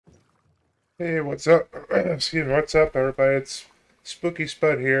Hey, what's up? Excuse me, what's up, everybody? It's Spooky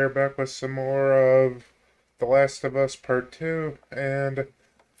Spud here, back with some more of The Last of Us Part 2, and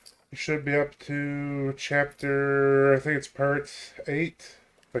we should be up to chapter, I think it's part 8,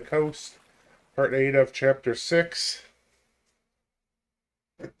 The Coast, part 8 of chapter 6.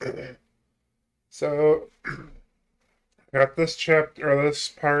 So, got this chapter, or this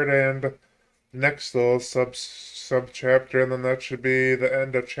part, and next little sub chapter, and then that should be the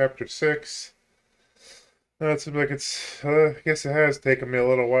end of chapter 6. It seems like I guess it has taken me a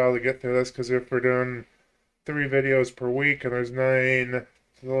little while to get through this because if we're doing 3 videos per week and there's 9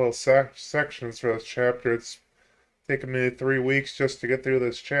 little sections for this chapter, it's taken me 3 weeks just to get through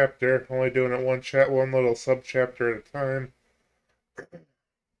this chapter. Only doing it one little sub chapter at a time.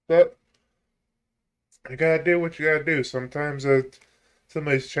 But you gotta do what you gotta do. Sometimes some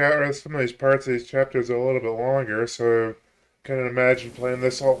of these parts of these chapters are a little bit longer, so I couldn't imagine playing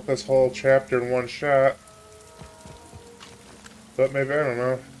this whole chapter in one shot. But maybe, I don't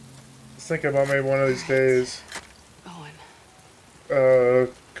know. I was thinking about maybe one of these days,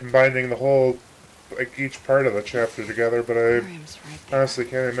 combining the whole, like, each part of the chapter together, but I honestly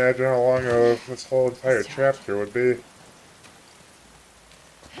can't imagine how long this whole entire chapter would be.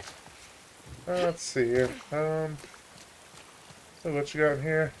 Let's see here. So what you got in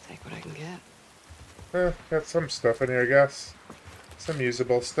here? Take what I can get. Got some stuff in here, I guess. Some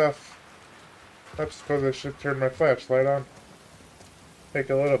usable stuff. I suppose I should turn my flashlight on. Make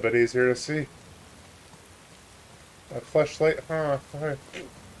it a little bit easier to see. A flashlight? Huh.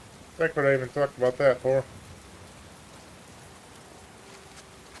 Heck would I even talk about that for?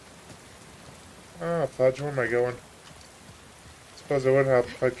 Oh, fudge, where am I going? Suppose it would help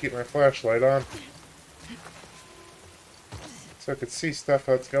if I keep my flashlight on. So I could see stuff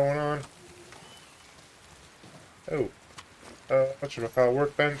that's going on. Oh. Whatchamacallit,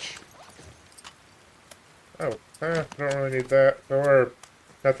 workbench. Oh, don't really need that. Or,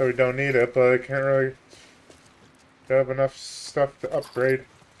 not that we don't need it, but I can't really have enough stuff to upgrade.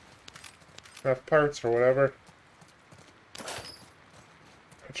 Enough parts or whatever.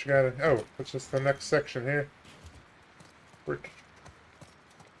 What you got in? Oh, that's just the next section here. Let's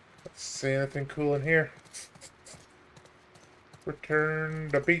see, anything cool in here? Return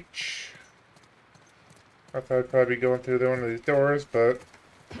to beach. I thought I'd probably be going through one of these doors, but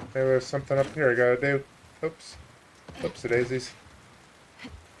maybe there's something up here I gotta do. Oops. Oopsie daisies.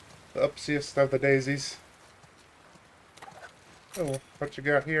 The upsiest of the daisies. Oh, what you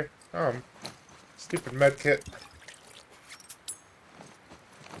got here? Stupid med kit.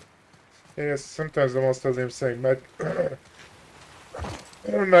 Yeah, sometimes it almost doesn't even say med.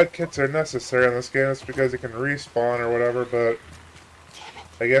 Med kits are necessary in this game. It's because you can respawn or whatever, but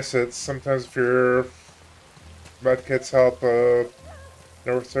I guess it's sometimes if your med kits help, so I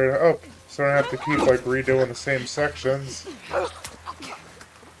don't have to keep like redoing the same sections.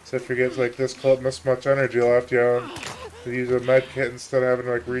 So if you get like this much energy left, you use a med kit instead of having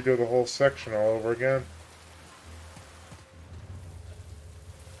to like redo the whole section all over again.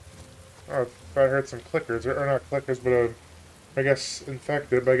 Oh, I heard some clickers, or not clickers, but I guess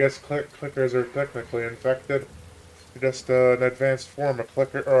infected. But I guess clickers are technically infected. They're just an advanced form of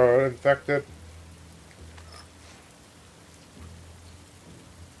clicker or infected.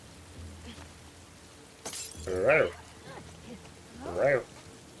 Right. Right.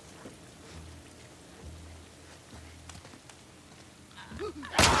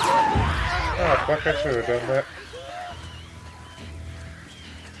 Oh, fuck, I should have done that.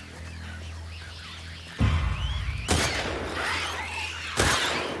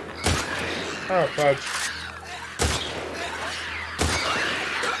 Oh, fudge.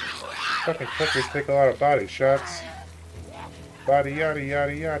 Fucking clickers take a lot of body shots. Body yada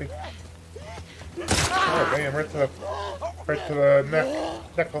yada yada. Oh, damn, right to the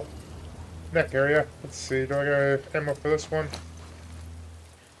neck area. Let's see, do I got ammo for this one?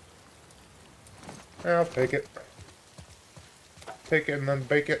 Yeah, I'll take it. Take it and then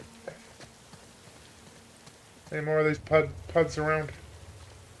bake it. Any more of these puds around?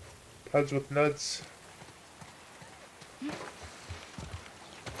 Puds with nuts.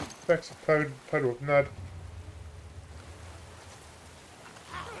 That's a pud with nut.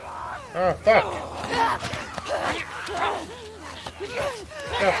 Oh, fuck!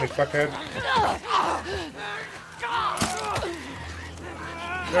 Help me, fuckhead.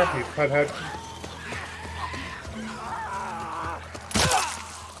 Help me, pudhead.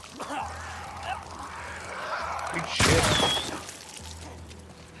 Eat shit.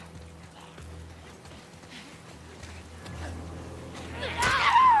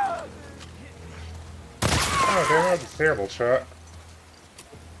 Oh, damn, that was a terrible shot.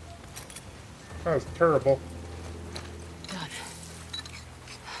 That was terrible. Done.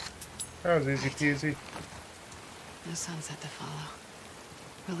 That was easy peasy. No sunset to follow.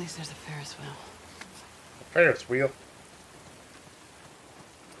 Or at least there's a Ferris wheel. A Ferris wheel.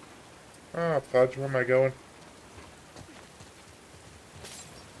 Oh, fudge, where am I going?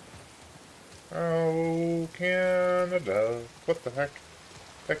 Oh, Canada. What the heck?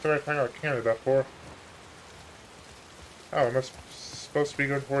 Heck, do I talking about Canada for? Oh, am I supposed to be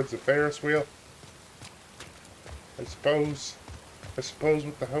going towards the Ferris wheel? I suppose. I suppose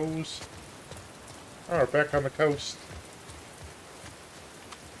with the hose. Oh, we're back on the coast.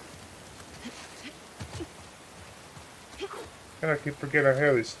 And I keep forgetting I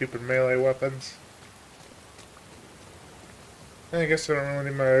have these stupid melee weapons. I guess I don't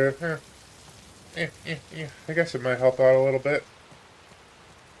really need my... I guess it might help out a little bit.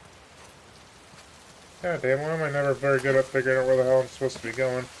 God damn, why am I never very good at figuring out where the hell I'm supposed to be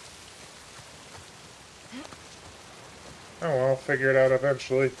going? Oh well, I'll figure it out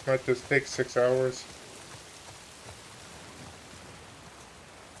eventually. Might just take 6 hours.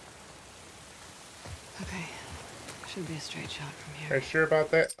 Okay. Should be a straight shot from here. Are you sure about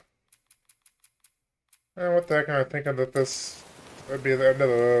that? What the heck am I thinking that this would be the end of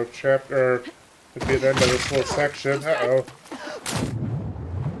the chapter, or would be the end of this little section? Uh-oh.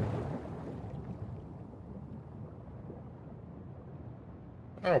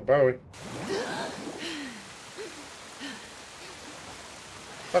 Oh, Bowie.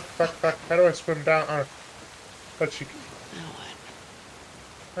 Fuck, fuck, fuck. How do I swim down? Oh, but you... Now what?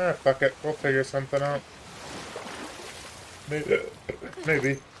 Ah, fuck it. We'll figure something out. Maybe.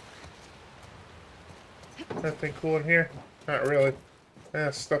 Maybe. Anything cool in here? Not really.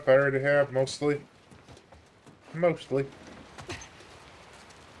 Stuff I already have, mostly. Mostly.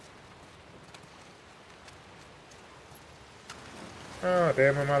 Oh,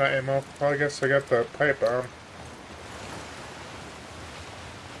 damn, I'm out of ammo. Well, I guess I got the pipe bomb.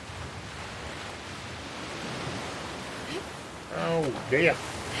 Oh, yeah.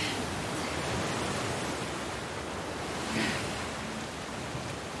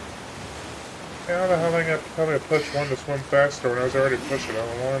 How the hell am I gonna tell me to push one to swim faster when I was already pushing on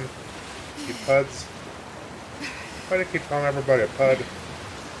one? You puds. Why do you keep calling everybody a pud?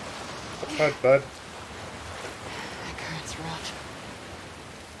 A pud, bud. That current's rough.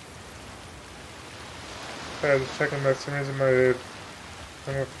 I was just checking that some reason my... I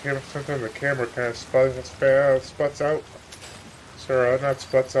don't know if the camera, sometimes the camera kind of sputs out. Sorry, not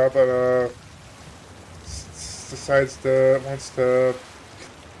sputs out, but decides to, wants to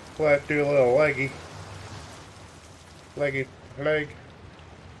let do a little leggy leg.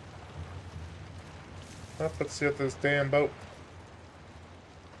 Well, let's see what this damn boat.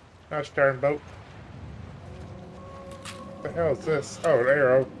 Gosh darn boat. What the hell is this? Oh, an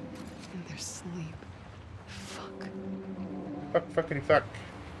arrow. In their sleep. Fuck. Fuck, fuckity fuck.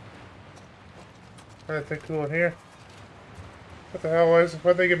 Anything cool in here? What the hell is?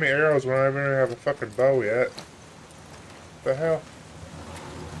 Why'd they give me arrows when I don't even have a fucking bow yet? What the hell?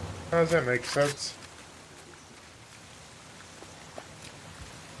 How does that make sense?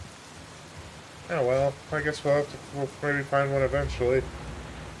 Oh well, I guess we'll maybe find one eventually.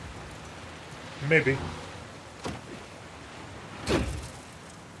 Maybe.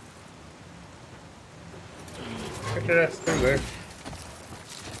 Get your ass through there.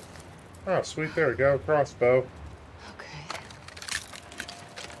 Oh, sweet, there we go. Crossbow. Okay.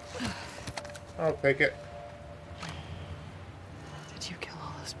 I'll take it. Did you kill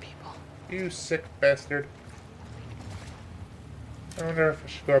all those people? You sick bastard. I wonder if I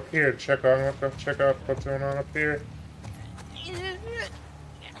should go up here and check out what's going on up here.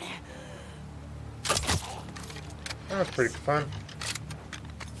 That was pretty fun.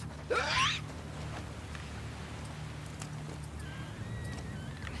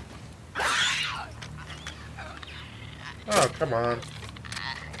 Oh, come on.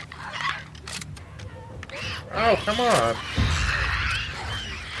 Oh, come on.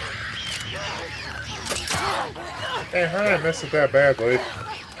 Hey, how did I miss it that badly?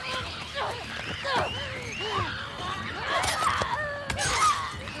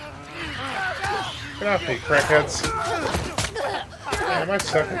 Get off me, crackheads. Man, my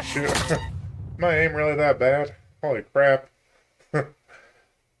second shoot. My aim really that bad? Holy crap.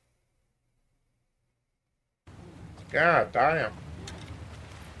 God damn.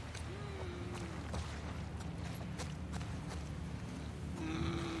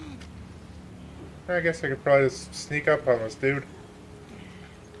 I guess I could probably just sneak up on this dude.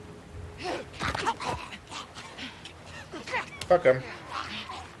 Fuck him.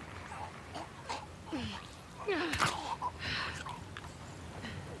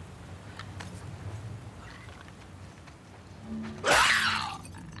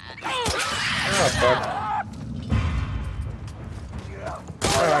 fuck.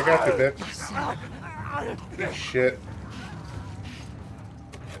 Oh, I got the bitch. Good shit.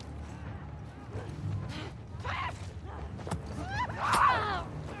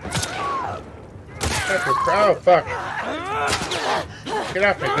 Oh, fuck. Get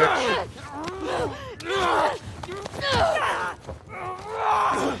off me, bitch.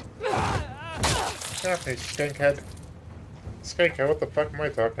 Get off me, skankhead. Skankhead, what the fuck am I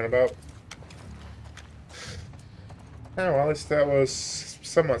talking about? Oh, well, at least that was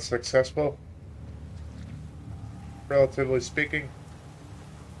somewhat successful. Relatively speaking.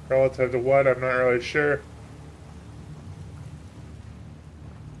 Relative to what, I'm not really sure.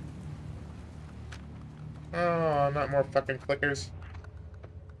 Oh, not more fucking clickers.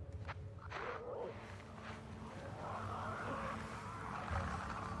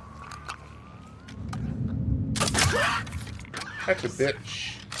 That's a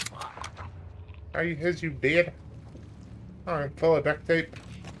bitch. Is you dead? Oh, I'm full of duct tape.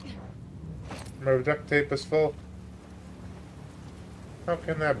 My duct tape is full. How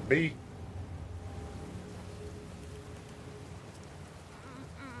can that be?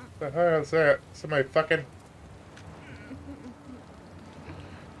 The hell is that? Somebody fucking?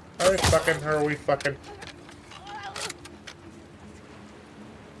 Are they fucking? Or are we fucking?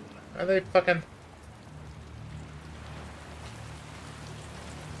 Are they fucking?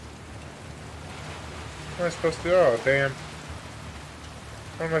 What am I supposed to do? Oh, damn.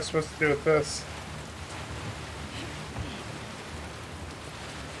 What am I supposed to do with this?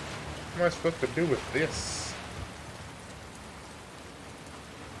 What am I supposed to do with this?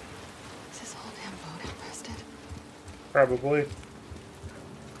 Is this whole damn boat infested? Probably.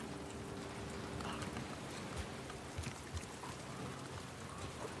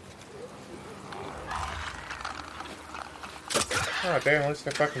 Oh, damn, at least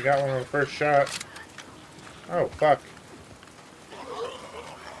I fucking got one on the first shot. Oh, fuck.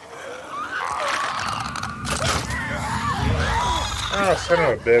 Oh, son of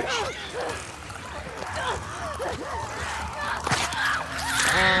a bitch.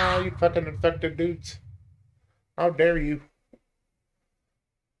 Ah, you fucking infected dudes. How dare you?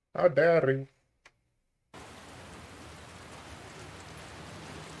 How dare you?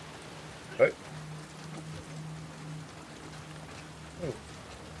 What? Oh.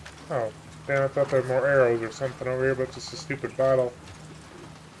 Oh. Damn, I thought there were more arrows or something over here, but just a stupid bottle.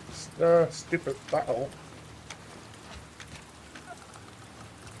 Stupid bottle.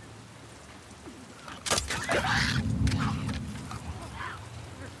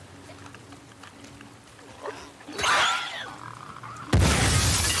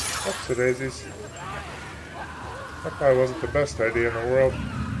 Whoopsie daisies. That probably wasn't the best idea in the world.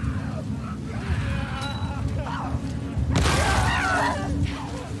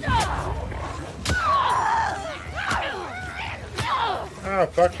 Oh,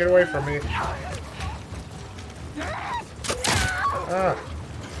 fuck, get away from me. Ah.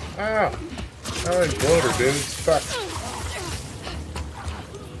 Ah. Oh, these bloater dudes. Fuck.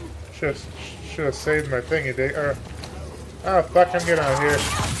 Should have saved my thingy, oh, fuck, I'm getting out of here.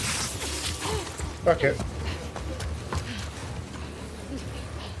 Fuck it.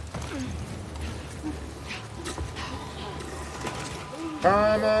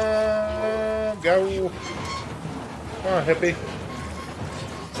 Come on, go. Come on, hippie.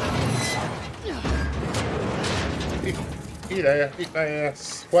 Eat my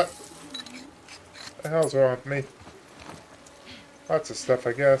ass. What? The hell's wrong with me? Lots of stuff,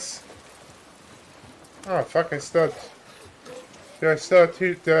 I guess. Oh, fuck, did I still have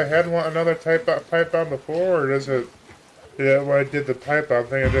did I had another pipe bomb before, or does it, when I did the pipe bomb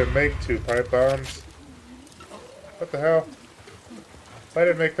thing, I didn't make 2 pipe bombs? What the hell? Why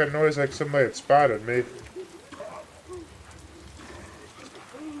did it make that noise like somebody had spotted me?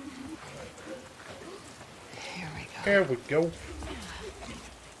 Here we go.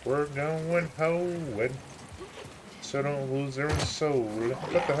 We're going hoeing. So don't lose their soul.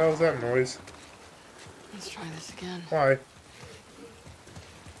 What the hell is that noise? Let's try this again. Why?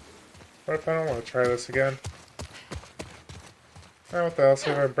 What if I don't want to try this again? Oh, what the hell? See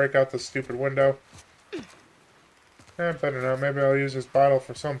if I can break out this stupid window. Better not. Maybe I'll use this bottle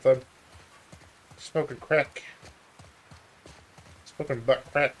for something. Smoking crack. Smoking butt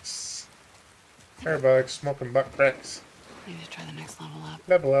cracks. Everybody likes smoking butt cracks. Maybe try the next level up.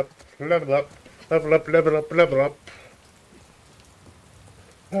 Level up, level up, level up, level up, level up.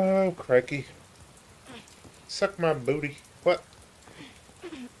 Oh, crikey. Suck my booty. What?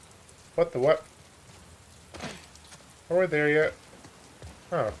 What the what? Are we there yet?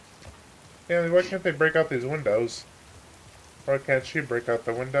 Oh. Yeah, why can't they break out these windows? Why can't she break out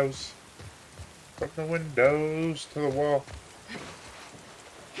the windows? From the windows to the wall.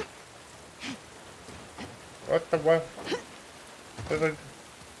 What the what? The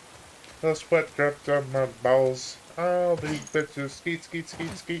sweat dropped on my balls. Oh, these bitches. Skeet, skeet,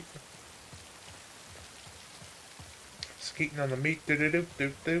 skeet, skeet. Skeeting on the meat. Do do do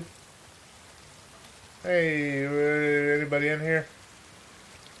do do. Hey, anybody in here?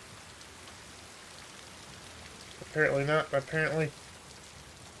 Apparently not. Apparently.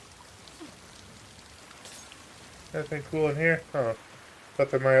 Anything cool in here? Oh.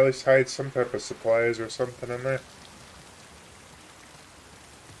 Thought they might at least hide some type of supplies or something in there.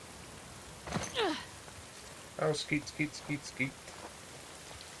 Oh, skeet, skeet, skeet, skeet.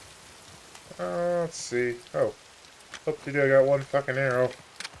 Let's see. Oh. Hope to do I got one fucking arrow.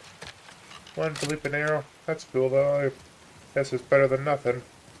 One bleeping arrow. That's cool though. I guess it's better than nothing.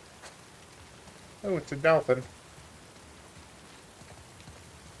 Oh, it's a dolphin.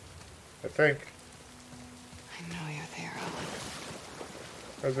 I think. I know you're there, Owen.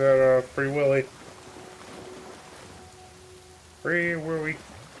 How's that, Free Willy? Free Willy.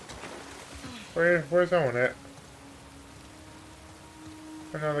 Where's Owen at?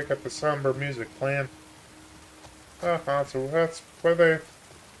 I know they got the somber music playing. So that's where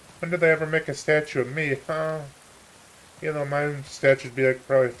when did they ever make a statue of me? You know, my statue'd be like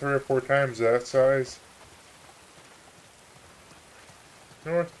probably 3 or 4 times that size.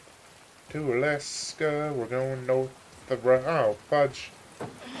 North to Alaska, we're going north of, oh, fudge.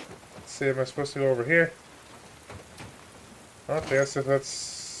 Let's see, am I supposed to go over here? Well, I guess if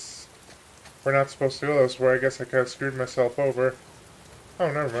that's, we're not supposed to go this way, I guess I kind of screwed myself over.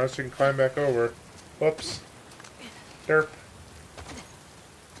 Oh, never mind, so you can climb back over. Whoops. Derp.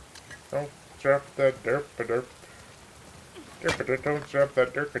 Don't drop that derp-a-derp. Derp-a-derp, don't drop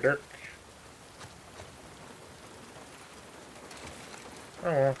that derp-a-derp.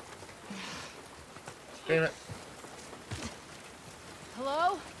 Oh well. Damn it.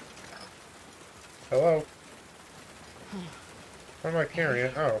 Hello? Hello? What am I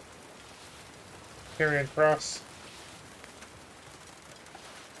carrying? Oh. Carrying cross.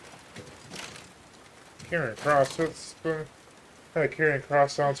 Carrying cross. What's carrying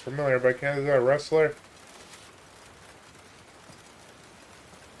cross sounds familiar, but can't, is that a wrestler?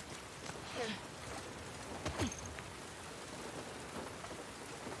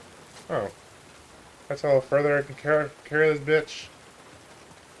 Oh. That's all the further I can carry this bitch.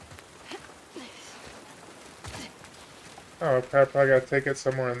 Oh, I probably gotta take it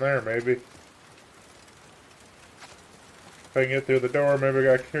somewhere in there, maybe. If I can get through the door, maybe I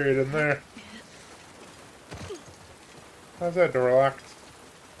gotta carry it in there. How's that door locked?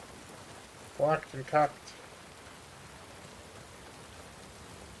 Locked and cocked.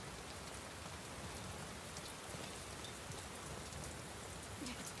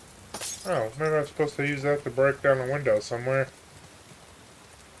 Oh, maybe I'm supposed to use that to break down a window somewhere.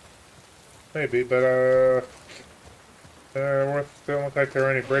 Maybe, but, don't look like there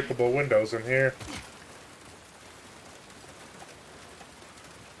are any breakable windows in here.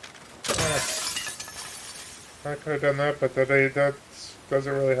 I could have done that, but that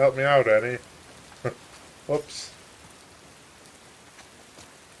doesn't really help me out any. Whoops.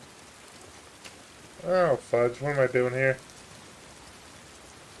 Oh, fudge. What am I doing here?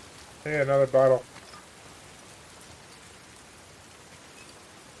 Hey, another bottle.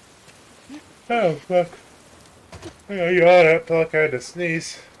 Oh, fuck. Oh, you ought to feel like I had to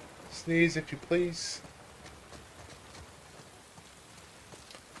sneeze. Sneeze, if you please.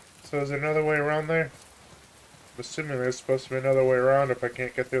 So is there another way around there? I'm assuming there's supposed to be another way around if I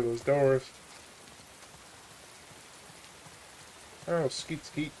can't get through those doors. Oh, skeet,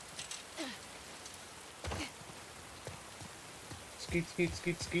 skeet. Skeet, skeet,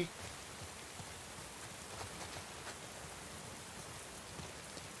 skeet, skeet.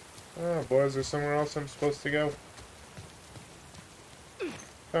 Oh boy, is there somewhere else I'm supposed to go?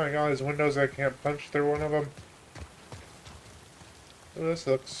 Oh, I got all these windows I can't punch through one of them. Oh, this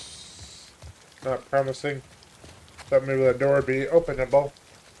looks not promising. Thought maybe that door would be openable.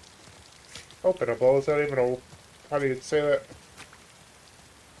 Openable? Is that even a... how do you say that?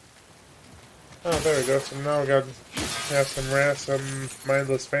 Oh, there we go. So now we got some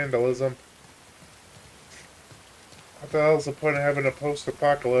mindless vandalism. What the hell's the point of having a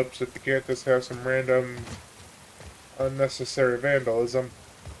post-apocalypse if you can't just have some random unnecessary vandalism?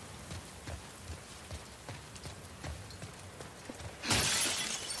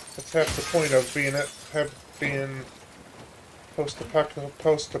 That's half the point of being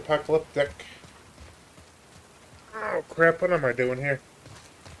post-apocalyptic. Oh crap, what am I doing here?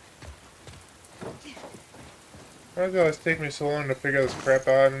 Why does it always take me so long to figure this crap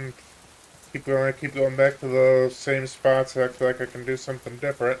out? And keep going back to the same spots. I feel like I can do something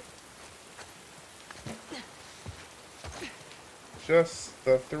different. Just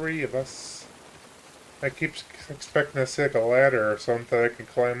the three of us. I keep expecting to see like a ladder or something I can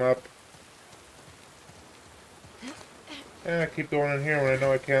climb up. And I keep going in here when I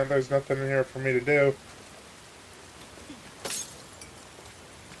know I can't. There's nothing in here for me to do.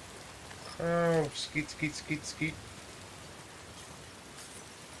 Oh, skeet, skeet, skeet, skeet.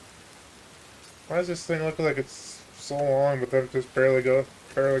 Why does this thing look like it's so long, but then it just barely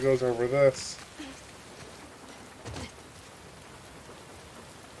goes over this?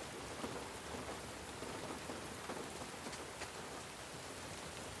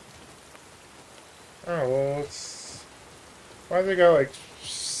 Oh well, it's why they got like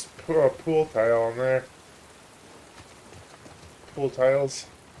a pool tile in there? Pool tiles.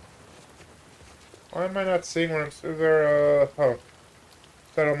 Why am I not seeing what I'm? Is there oh,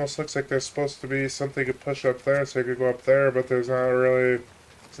 that almost looks like there's supposed to be something you push up there, so you could go up there, but there's not really.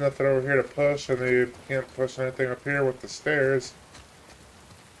 There's nothing over here to push, and you can't push anything up here with the stairs.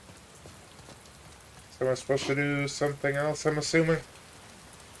 So am I supposed to do something else? I'm assuming.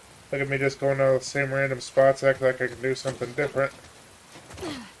 Look at me just going to the same random spots, act like I can do something different.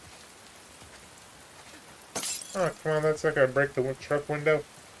 Oh, come on, that's like I break the truck window.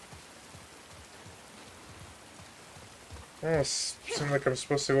 Almost seems like I'm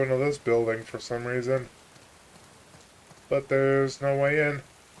supposed to go into this building for some reason. But there's no way in.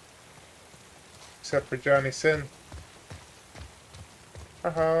 Except for Johnny Sin.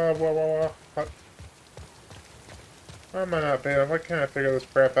 Haha, wah wah wah. Why am I not paying? Why can't I figure this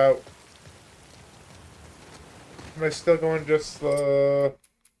crap out? Am I still going just the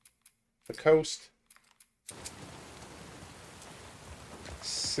coast?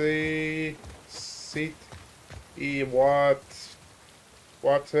 Seat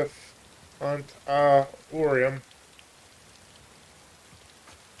what if und Urium.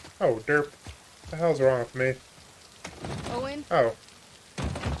 Oh, derp. What the hell's wrong with me? Owen? Oh.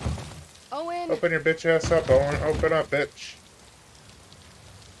 Owen? Open your bitch ass up, Owen. Open up, bitch.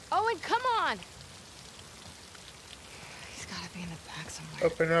 Owen, come on! He's gotta be in the back somewhere.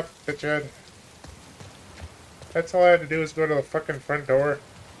 Open up, bitch head. That's all I had to do was go to the fucking front door.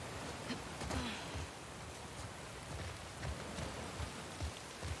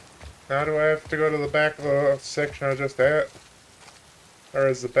 Now do I have to go to the back of the section I was just at? Or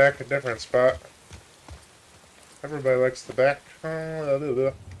is the back a different spot? Everybody likes the back. What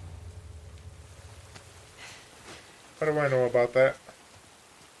do I know about that?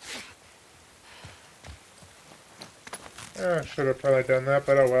 I should have probably done that,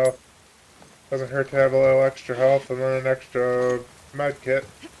 but oh well. Doesn't hurt to have a little extra health and then an extra med kit.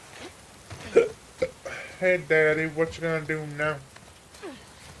 Hey Daddy, what you gonna do now?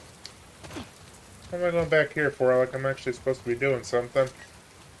 What am I going back here for? Like I'm actually supposed to be doing something.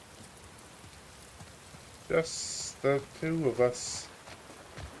 Just the two of us.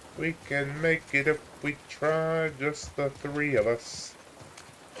 We can make it if we try, just the three of us.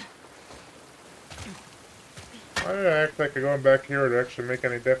 Why did I act like going back here would actually make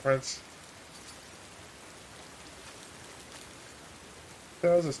any difference? What the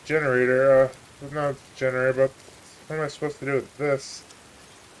hell is this generator? Not generator, but what am I supposed to do with this?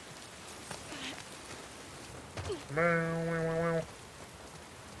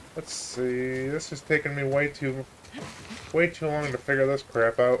 Let's see. This is taking me way too long to figure this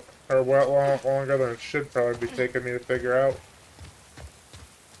crap out, or a lot longer than it should probably be taking me to figure out.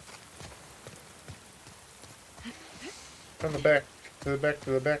 From the back, to the back,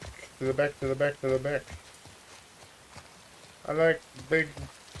 to the back, to the back, to the back, to the back. I like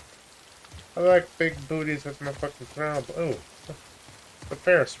big booties with my fucking crown. Oh, the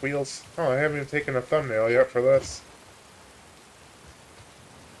Ferris wheels. Oh, I haven't even taken a thumbnail yet for this.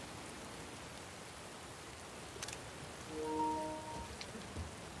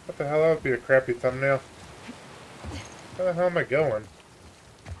 What the hell? That would be a crappy thumbnail. Where the hell am I going?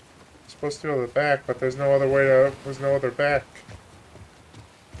 I'm supposed to go to the back, but there's no other way to. There's no other back.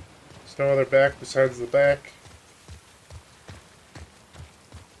 There's no other back besides the back.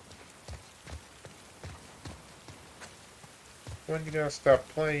 When you gonna stop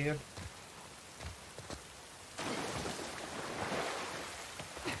playing?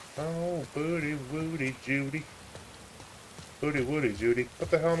 Oh, booty woody Judy. Booty woody Judy.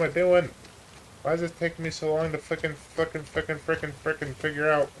 What the hell am I doing? Why is it taking me so long to frickin' figure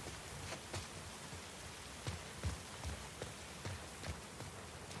out?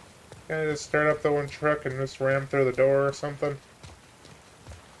 Can I just start up the one truck and just ram through the door or something?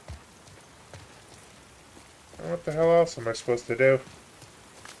 And what the hell else am I supposed to do?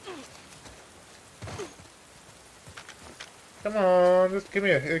 Come on, just give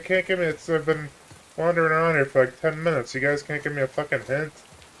me a... It can't give me... I've been wandering around here for like 10 minutes. You guys can't give me a fucking hint?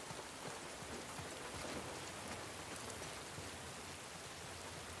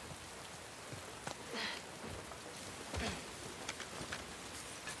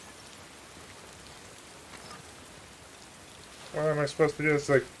 What am I supposed to do? It's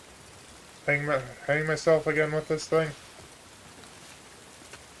like... hang myself again with this thing?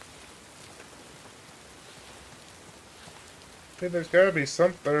 Hey, there's gotta be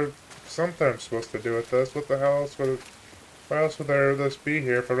something I'm supposed to do with this. What the hell else would it... Why else would this be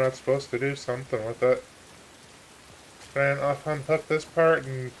here if I'm not supposed to do something with it? Try and unhook this part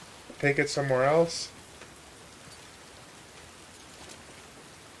and take it somewhere else?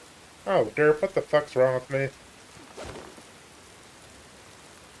 Oh, derp, what the fuck's wrong with me?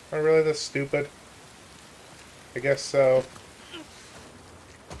 Am I really this stupid? I guess so.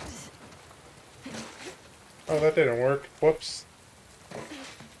 Oh, that didn't work. Whoops.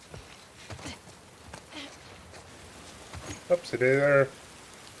 Oopsie there.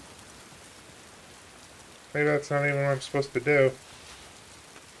 Maybe that's not even what I'm supposed to do.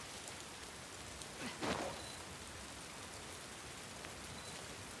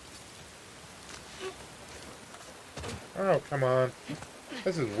 Oh, come on.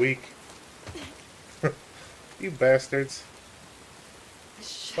 This is weak. You bastards.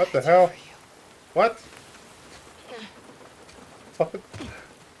 What the hell? What? What?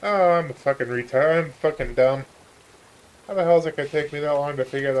 Oh, I'm a fucking retard. I'm fucking dumb. How the hell is it gonna take me that long to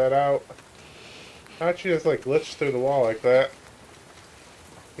figure that out? How'd she just like glitch through the wall like that?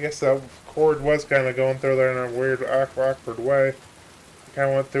 I guess that cord was kind of going through there in a weird, awkward way. It kind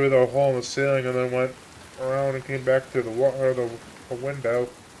of went through the hole in the ceiling and then went around and came back through the wall or the window.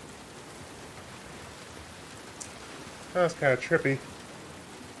 That's kind of trippy.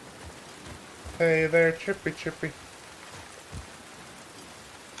 Hey there, trippy.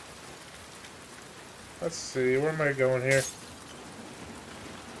 Let's see, where am I going here?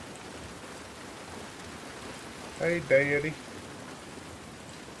 Hey, deity.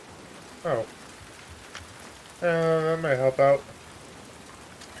 Oh. That might help out.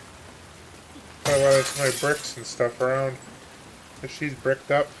 Probably why there's so many bricks and stuff around. If she's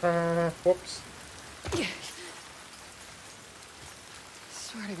bricked up. Whoops.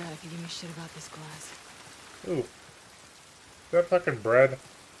 Swear to God if you give me shit about this glass. Ooh. Is that fucking bread?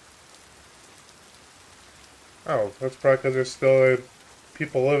 Oh, that's probably because there's still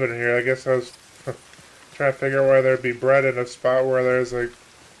people living here. I guess I was trying to figure out why there'd be bread in a spot where there's like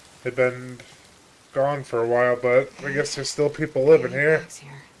they've been gone for a while, but I guess there's still people living here. Is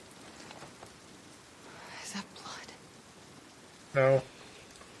that blood? No.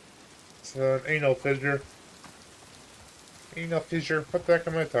 It's an anal fissure. Anal fissure. What the heck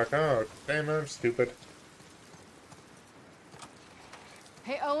am I talking? Oh, damn it, I'm stupid.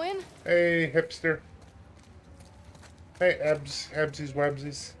 Hey, Owen? Hey, hipster. Hey, Ebsies,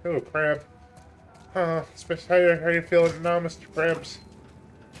 Websies. Oh, crab. How you feeling now, Mr. Krabs?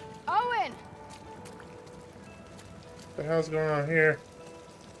 Owen! What the hell's going on here?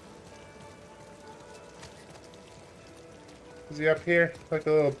 Is he up here? Like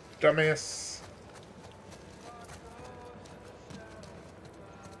a little dumbass?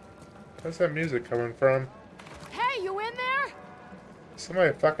 Where's that music coming from? Hey, you in there?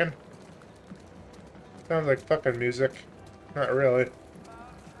 Somebody fucking... Sounds like fucking music. Not really.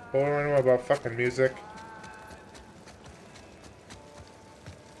 But what do I know about fucking music?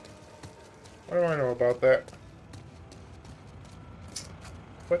 What do I know about that?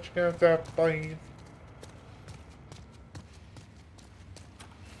 What you gonna stop playing?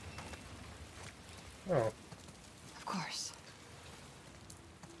 Oh. Of course.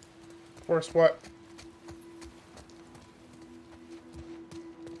 Of course what?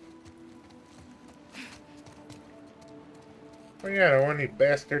 Oh yeah, the one, you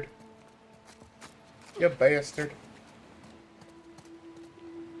bastard. You bastard.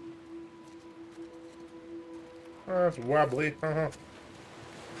 Oh, that's wobbly.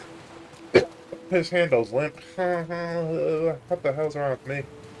 His handle's limp. What the hell's wrong with me?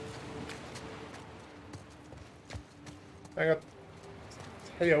 I got...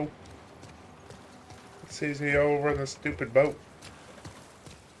 Heyo. Let's see, is he over in the stupid boat?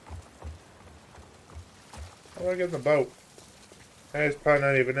 How do I get in the boat? He's probably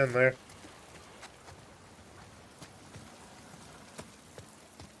not even in there.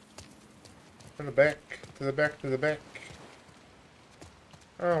 To the back, to the back, to the back.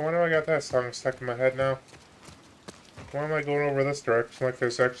 Oh, why do I got that song stuck in my head now? Why am I going over this direction like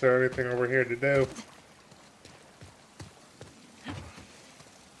there's actually anything over here to do?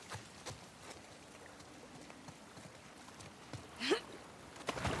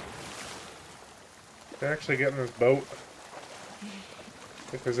 They're actually getting this boat.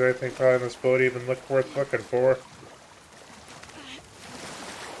 If there's anything probably in this boat even worth looking for.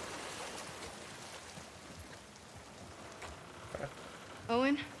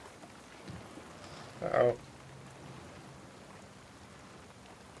 Owen? Uh-oh.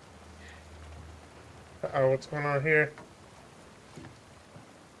 Uh-oh, what's going on here?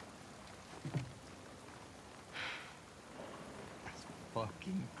 That's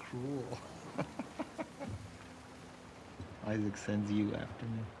fucking cruel. Isaac sends you after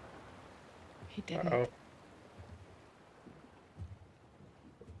me. He didn't. Uh-oh.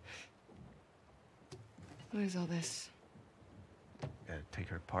 What is all this? Gotta take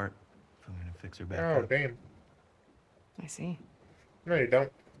her apart if I'm gonna fix her back Oh, up. damn. I see. No, you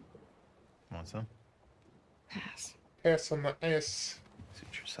don't. Want some? Pass. Pass on the ice.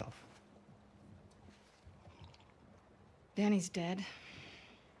 Suit yourself. Danny's dead.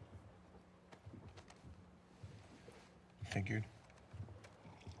 Figured.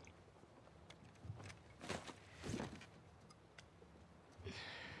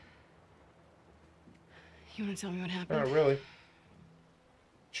 You want to tell me what happened? Oh, really?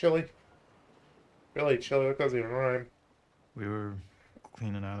 Chili? Really, chili? That doesn't even rhyme. We were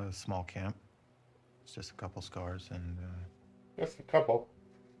cleaning out a small camp. It's just a couple scars, and Just a couple.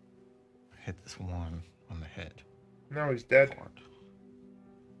 I hit this one on the head. Now he's dead. Hard.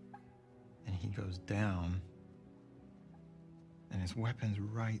 And he goes down, and his weapon's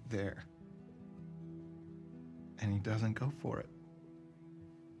right there. And he doesn't go for it.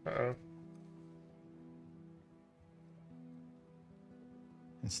 Uh-oh.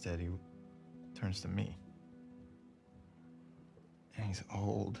 Instead, he turns to me. And he's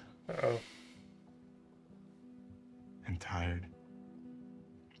old Uh-oh. and tired.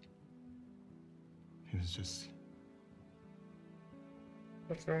 He was just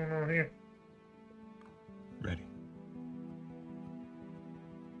What's going on here? ready.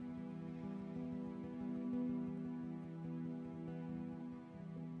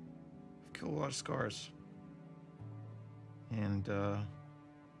 I've killed a lot of scars. And, this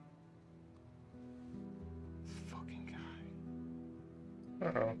fucking guy.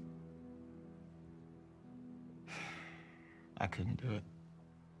 Uh-oh. I couldn't do it.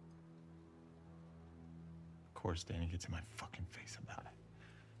 Of course, Danny gets in my fucking face about it.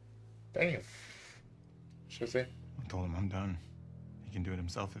 Damn. Shizzy. I told him I'm done. He can do it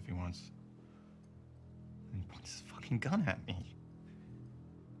himself if he wants. And he points his fucking gun at me.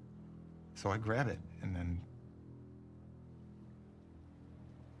 So I grab it, and then...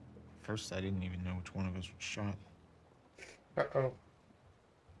 First, I didn't even know which one of us was shot. Uh-oh.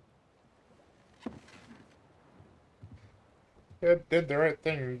 Yeah, did the right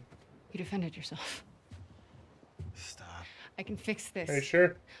thing. You defended yourself. Stop. I can fix this. Are you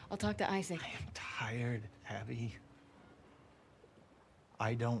sure? I'll talk to Isaac. I am tired, Abby.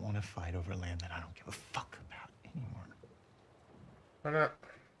 I don't want to fight over land that I don't give a fuck about anymore. Why not?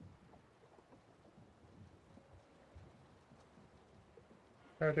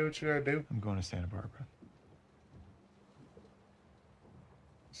 Gotta do what you gotta do. I'm going to Santa Barbara.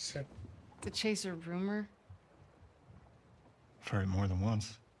 Sit. To chase a rumor? I've heard it more than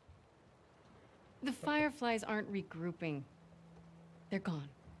once. The Fireflies aren't regrouping. They're gone.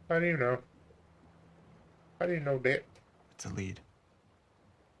 How do you know? How do you know that? It's a lead.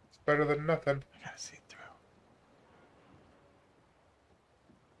 It's better than nothing. I gotta see it through.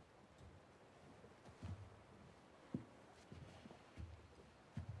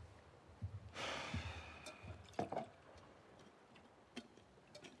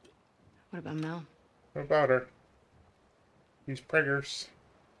 What about Mel? What about her? These preggers.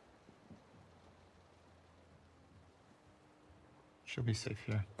 She'll be safe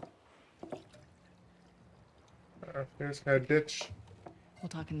here. You're just gonna ditch. We'll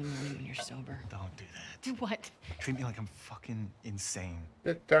talk in the morning when you're sober. Don't do that. Do what? Treat me like I'm fucking insane.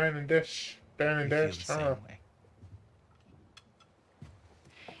 Dine and dish. Dine and You feel dish. the same Oh. way.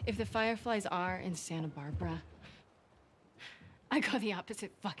 If the Fireflies are in Santa Barbara, I go the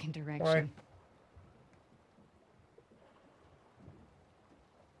opposite fucking direction.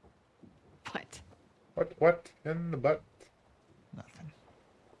 What? What in the butt? Nothing.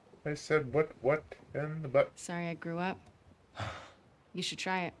 I said what in the butt? Sorry I grew up. You should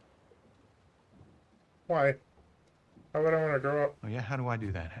try it. Why? How would I want to grow up? Oh yeah, how do I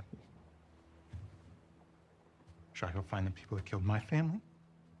do that? Should I go find the people that killed my family?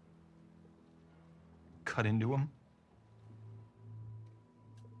 Cut into them?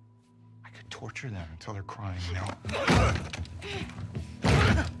 I could torture them until they're crying, you know?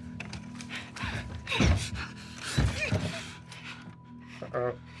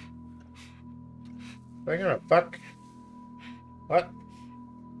 Uh-oh. They're gonna fuck. What?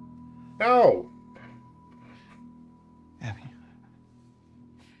 No! Abby.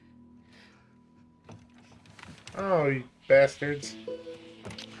 Oh, you bastards.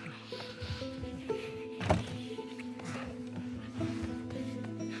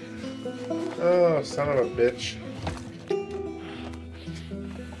 Oh, son of a bitch.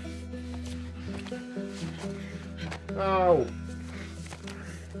 Oh.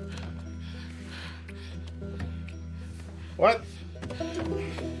 What?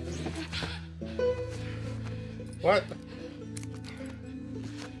 What?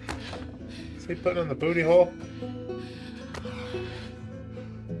 Is he putting in the booty hole?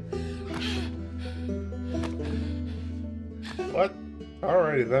 What?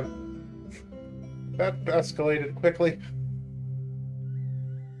 Alrighty then. That escalated quickly.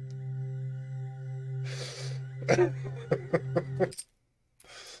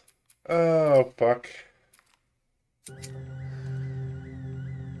 Oh, fuck.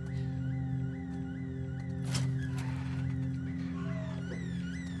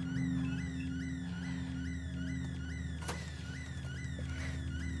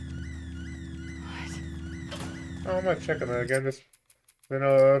 Oh, I'm not checking that again.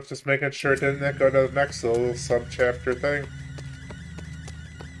 Just making sure it didn't go to the next little sub-chapter thing.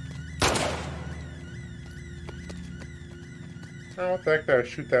 Oh, what the heck did I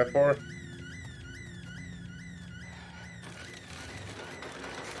shoot that for?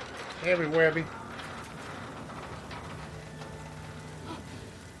 Wabby wabby.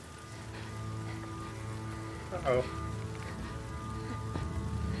 Uh-oh.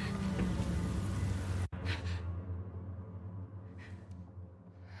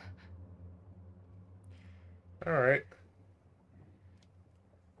 Alright.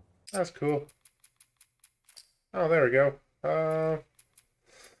 That's cool. Oh, there we go.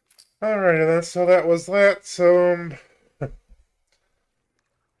 Alrighty then, so that was that. So,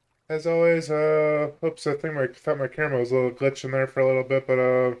 as always, oops, I thought my camera was a little glitching there for a little bit, but,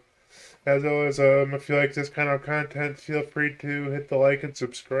 as always, if you like this kind of content, feel free to hit the like and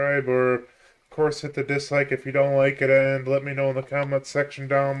subscribe, or, of course, hit the dislike if you don't like it, and let me know in the comment section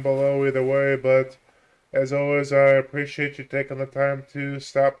down below either way, but, as always, I appreciate you taking the time to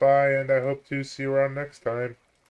stop by, and I hope to see you around next time.